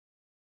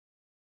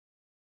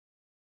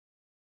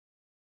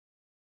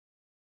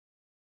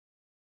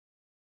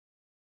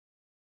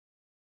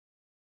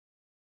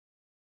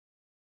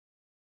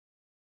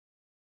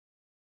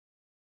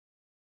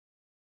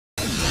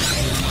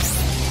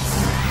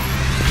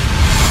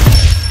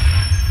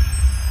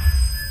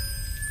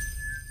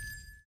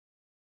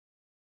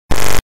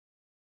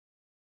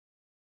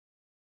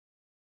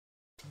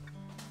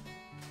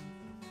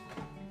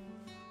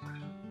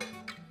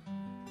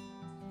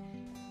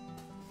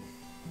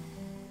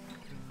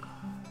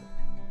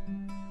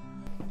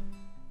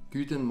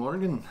Guten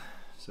Morgen.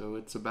 So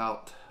it's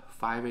about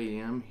 5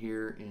 a.m.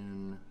 here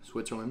in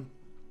Switzerland,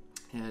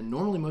 and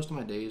normally most of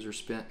my days are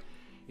spent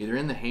either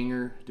in the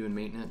hangar doing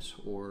maintenance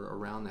or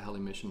around the heli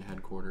mission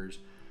headquarters,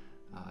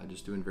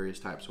 just doing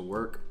various types of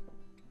work.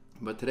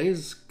 But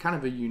today's kind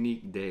of a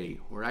unique day.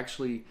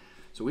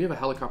 We have a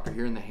helicopter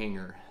here in the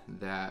hangar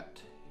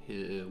that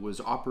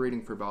was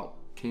operating for about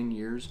 10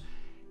 years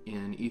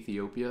in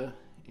Ethiopia,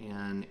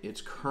 and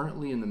it's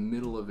currently in the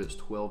middle of its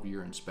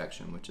 12-year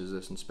inspection, which is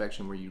this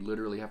inspection where you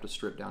literally have to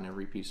strip down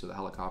every piece of the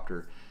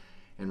helicopter,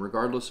 and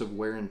regardless of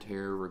wear and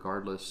tear,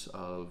 regardless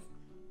of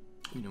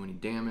any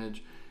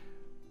damage,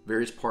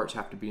 various parts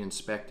have to be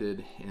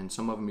inspected, and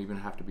some of them even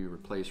have to be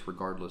replaced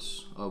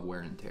regardless of wear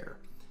and tear.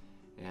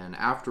 And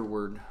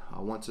afterward,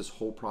 once this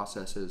whole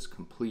process is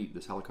complete,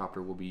 this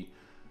helicopter will be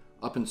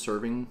up and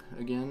serving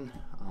again,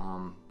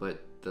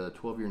 but the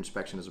 12-year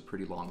inspection is a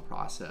pretty long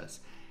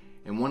process.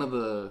 And one of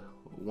the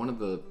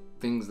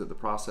things that the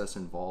process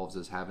involves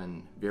is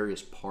having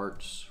various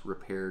parts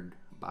repaired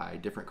by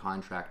different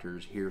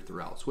contractors here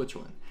throughout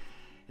Switzerland.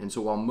 And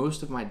so while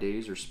most of my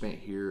days are spent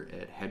here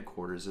at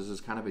headquarters, this is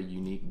kind of a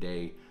unique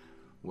day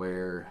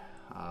where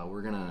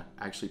we're gonna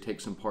actually take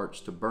some parts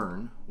to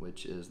Bern,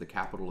 which is the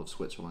capital of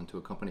Switzerland, to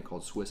a company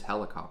called Swiss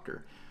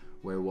Helicopter,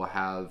 where we'll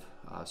have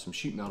some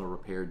sheet metal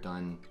repair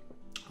done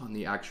on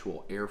the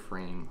actual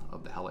airframe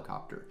of the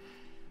helicopter.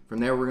 From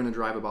there, we're going to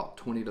drive about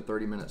 20 to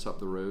 30 minutes up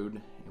the road,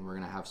 and we're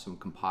going to have some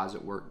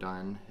composite work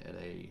done at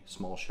a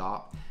small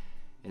shop.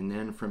 And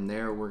then from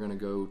there, we're going to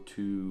go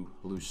to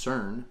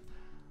Lucerne,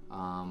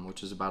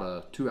 which is about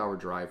a 2-hour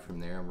drive from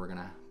there. And we're going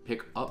to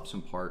pick up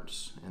some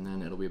parts, and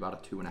then it'll be about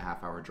a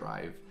 2.5-hour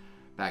drive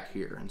back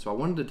here. And so I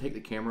wanted to take the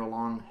camera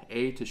along,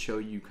 to show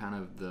you kind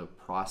of the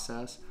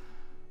process,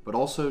 but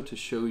also to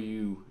show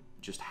you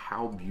just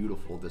how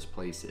beautiful this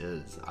place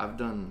is. I've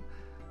done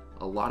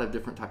a lot of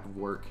different type of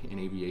work in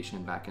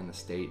aviation back in the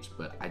States,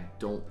 but I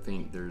don't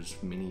think there's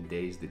many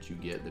days that you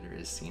get that are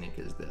as scenic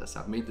as this.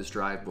 I've made this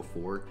drive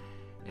before,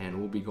 and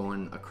we'll be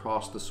going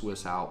across the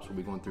Swiss Alps. We'll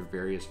be going through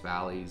various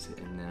valleys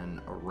and then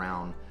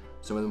around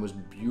some of the most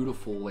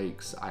beautiful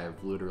lakes I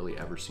have literally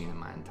ever seen in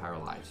my entire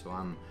life. So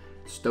I'm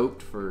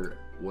stoked for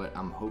what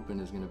I'm hoping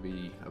is going to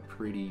be a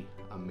pretty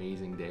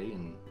amazing day,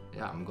 and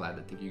yeah, I'm glad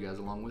to take you guys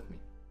along with me.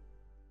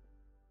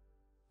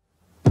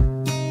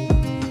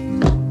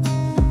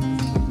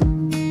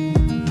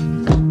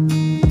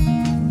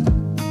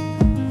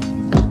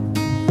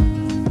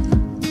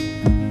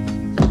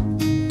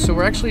 So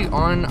we're actually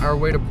on our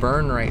way to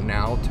Bern right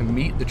now to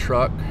meet the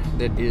truck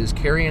that is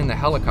carrying the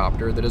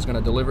helicopter that is going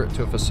to deliver it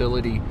to a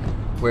facility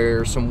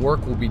where some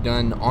work will be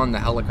done on the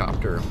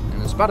helicopter.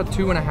 And it's about a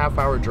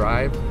 2.5-hour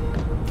drive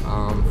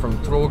from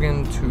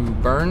Trogen to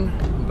Bern,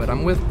 but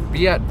I'm with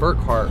Beat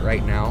Burkhardt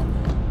right now,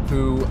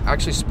 who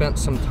actually spent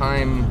some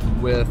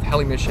time with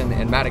Heli Mission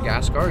in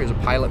Madagascar. He was a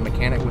pilot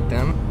mechanic with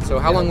them. So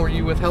how long were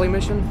you with Heli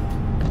Mission?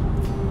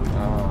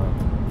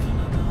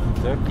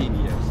 13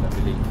 years, I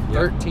believe. Yeah.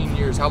 13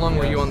 years. How long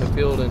were you on the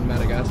field in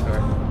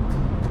Madagascar?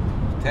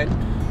 10,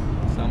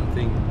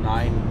 something,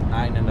 9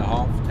 and a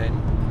half,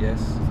 10, yes.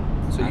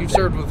 So you've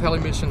served with Heli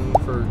Mission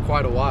for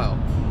quite a while.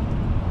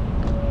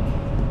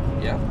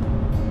 Yeah.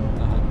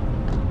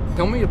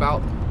 Tell me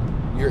about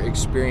your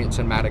experience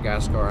in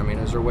Madagascar. I mean,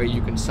 is there a way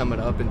you can sum it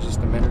up in just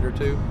a minute or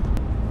two?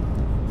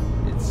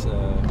 It's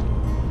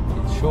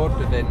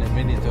shorter than a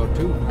minute or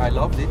two. I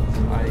loved it.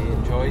 I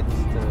enjoyed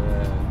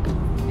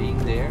being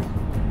there.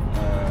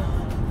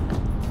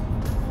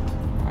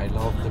 I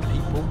love the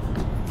people,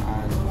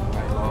 and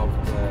I love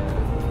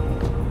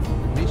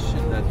the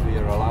mission that we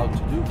are allowed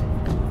to do.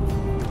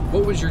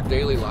 What was your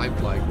daily life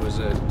like? Was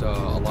it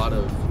a lot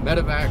of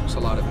medevacs, a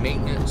lot of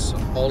maintenance,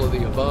 all of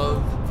the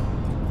above?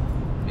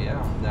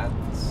 Yeah,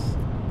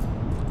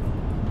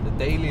 the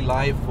daily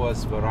life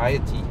was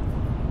variety.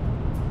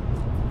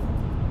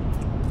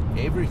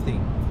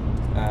 Everything.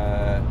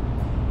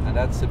 And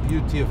that's the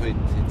beauty of it.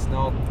 It's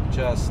not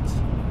just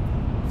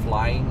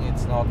flying,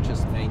 it's not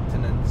just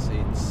maintenance,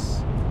 it's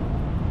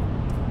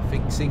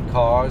fixing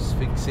cars,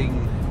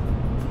 fixing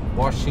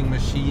washing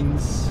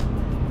machines,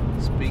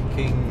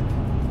 speaking,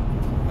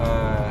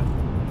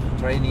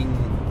 training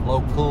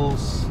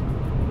locals,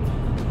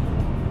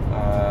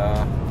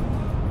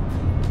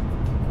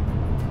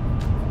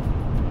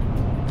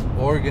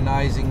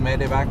 organizing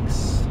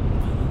medevacs,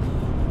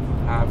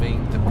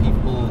 having the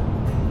people,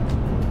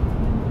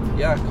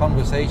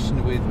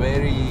 conversation with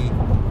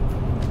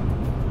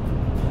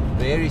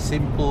very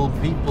simple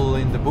people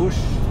in the bush,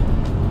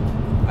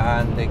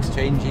 and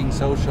exchanging,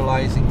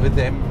 socializing with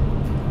them,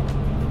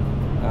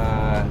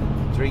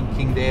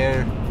 drinking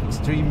their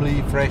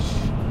extremely fresh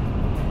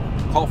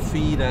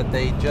coffee that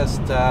they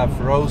just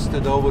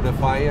roasted over the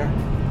fire,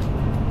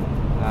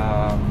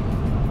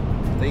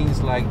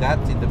 things like that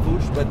in the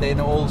bush, but then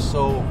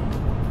also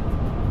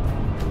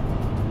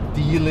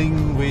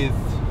dealing with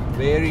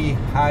very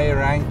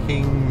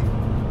high-ranking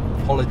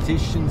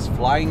politicians,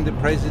 flying the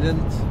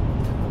president.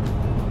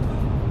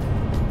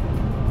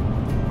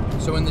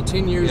 So in the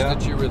 10 years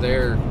that you were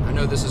there, I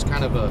know this is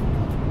kind of a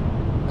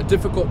a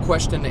difficult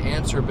question to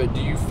answer, but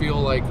do you feel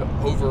like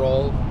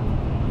overall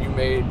you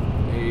made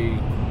a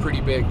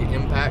pretty big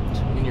impact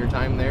in your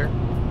time there?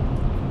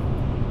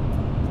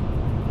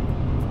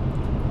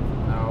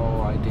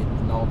 No, I did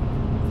not.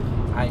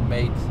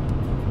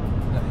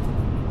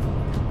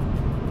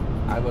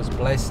 I was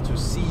blessed to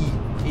see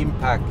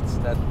impacts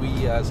that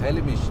we as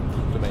Heli Mission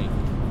could make.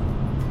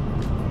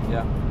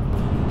 Yeah.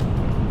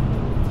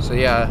 So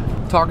yeah,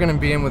 talking and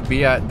being with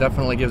Beat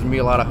definitely gives me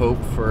a lot of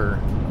hope for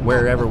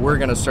wherever we're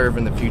going to serve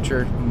in the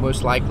future,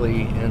 most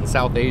likely in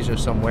South Asia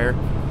somewhere.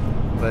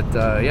 But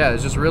yeah,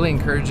 it's just really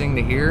encouraging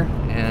to hear,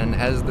 and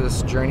as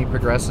this journey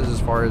progresses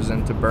as far as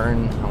into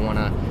Bern, I want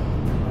to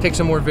take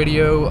some more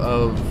video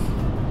of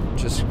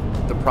just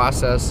the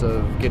process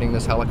of getting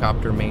this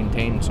helicopter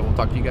maintained. So we'll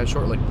talk to you guys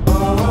shortly.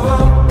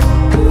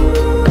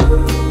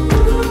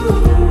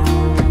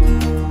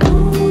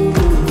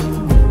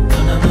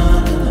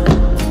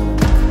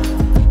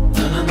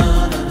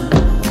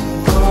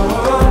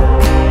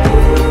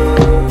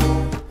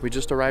 We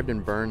just arrived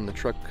in Bern. The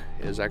truck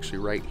is actually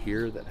right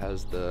here that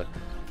has the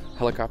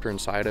helicopter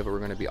inside of it. We're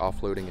going to be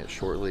offloading it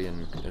shortly,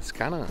 and it's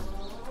kind of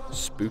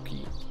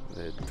spooky.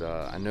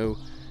 I know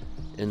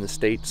in the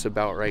States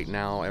about right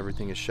now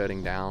everything is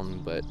shutting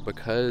down, but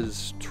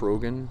because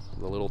Trogen,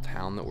 the little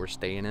town that we're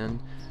staying in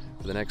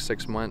for the next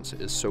 6 months,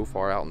 is so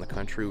far out in the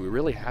country, we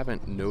really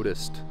haven't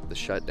noticed the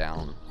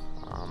shutdown,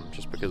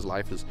 just because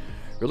life has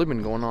really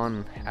been going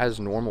on as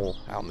normal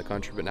out in the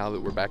country. But now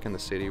that we're back in the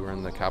city, we're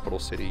in the capital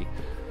city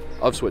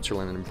of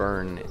Switzerland, and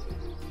Bern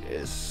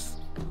is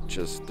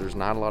just, there's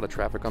not a lot of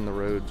traffic on the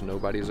roads,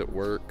 nobody's at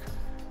work.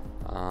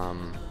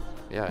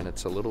 Yeah, and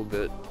it's a little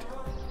bit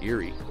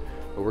eerie.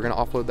 But we're gonna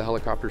offload the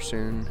helicopter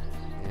soon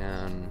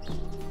and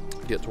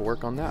get to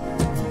work on that.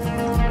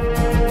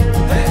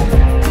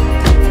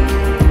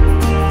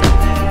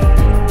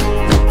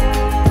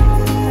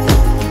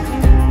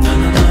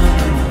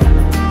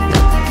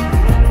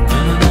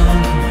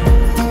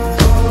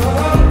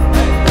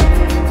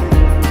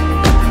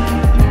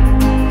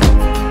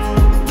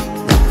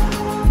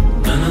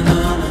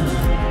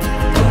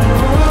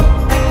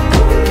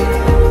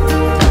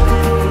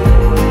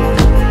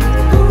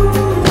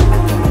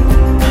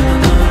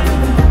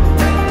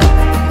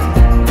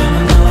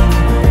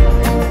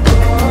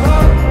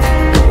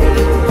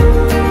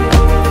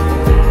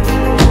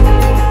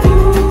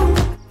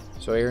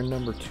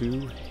 Number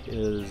 2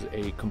 is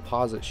a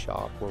composite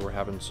shop where we're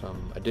having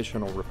some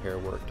additional repair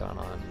work done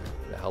on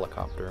the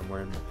helicopter, and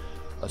we're in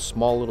a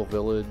small little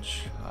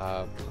village,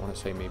 I want to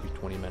say maybe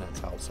 20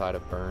 minutes outside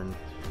of Bern,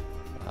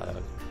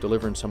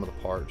 delivering some of the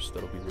parts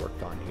that'll be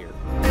worked on here.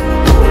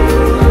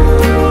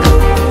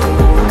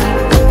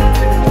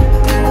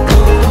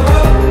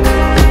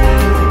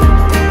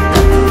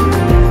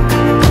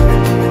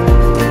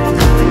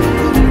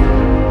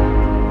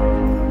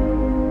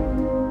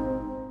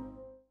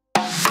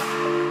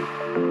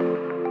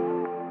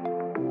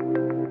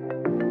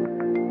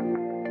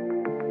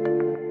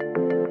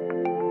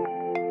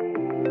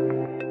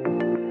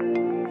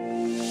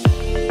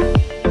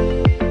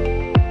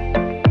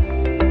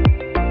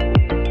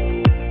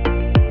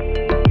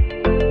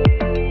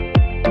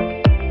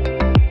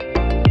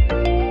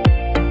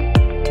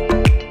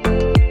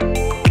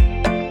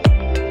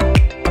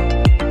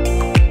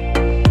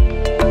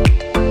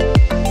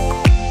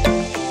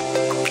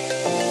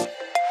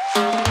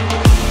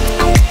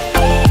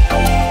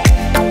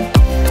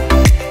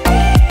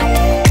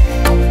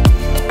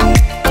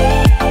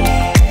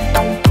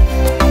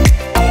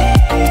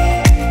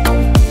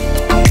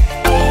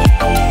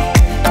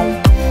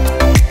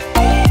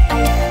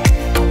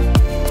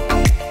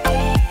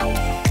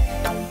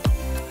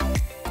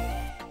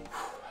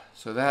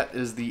 So that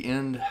is the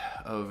end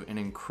of an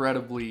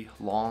incredibly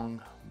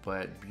long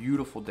but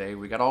beautiful day.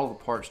 We got all the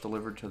parts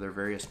delivered to their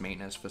various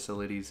maintenance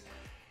facilities,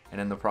 and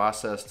in the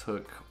process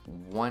took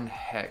one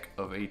heck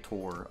of a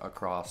tour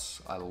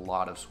across a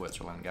lot of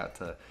Switzerland. Got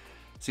to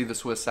see the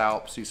Swiss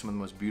Alps, see some of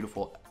the most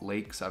beautiful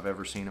lakes I've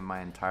ever seen in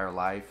my entire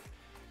life,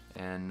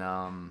 and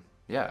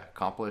yeah,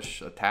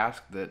 accomplish a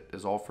task that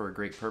is all for a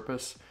great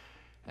purpose.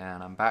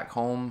 And I'm back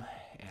home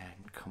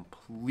and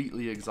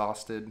completely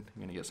exhausted. I'm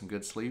gonna get some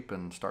good sleep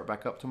and start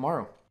back up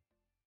tomorrow.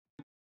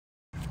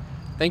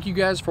 Thank you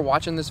guys for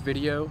watching this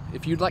video.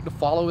 If you'd like to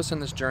follow us in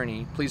this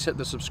journey, please hit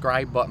the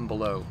subscribe button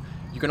below.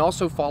 You can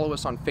also follow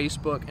us on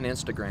Facebook and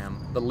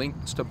Instagram. The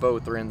links to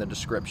both are in the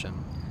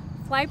description.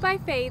 Fly by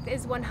Faith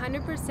is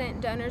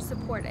 100% donor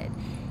supported.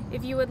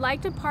 If you would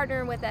like to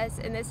partner with us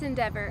in this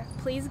endeavor,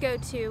 please go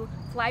to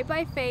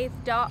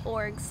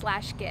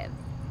flybyfaith.org/give.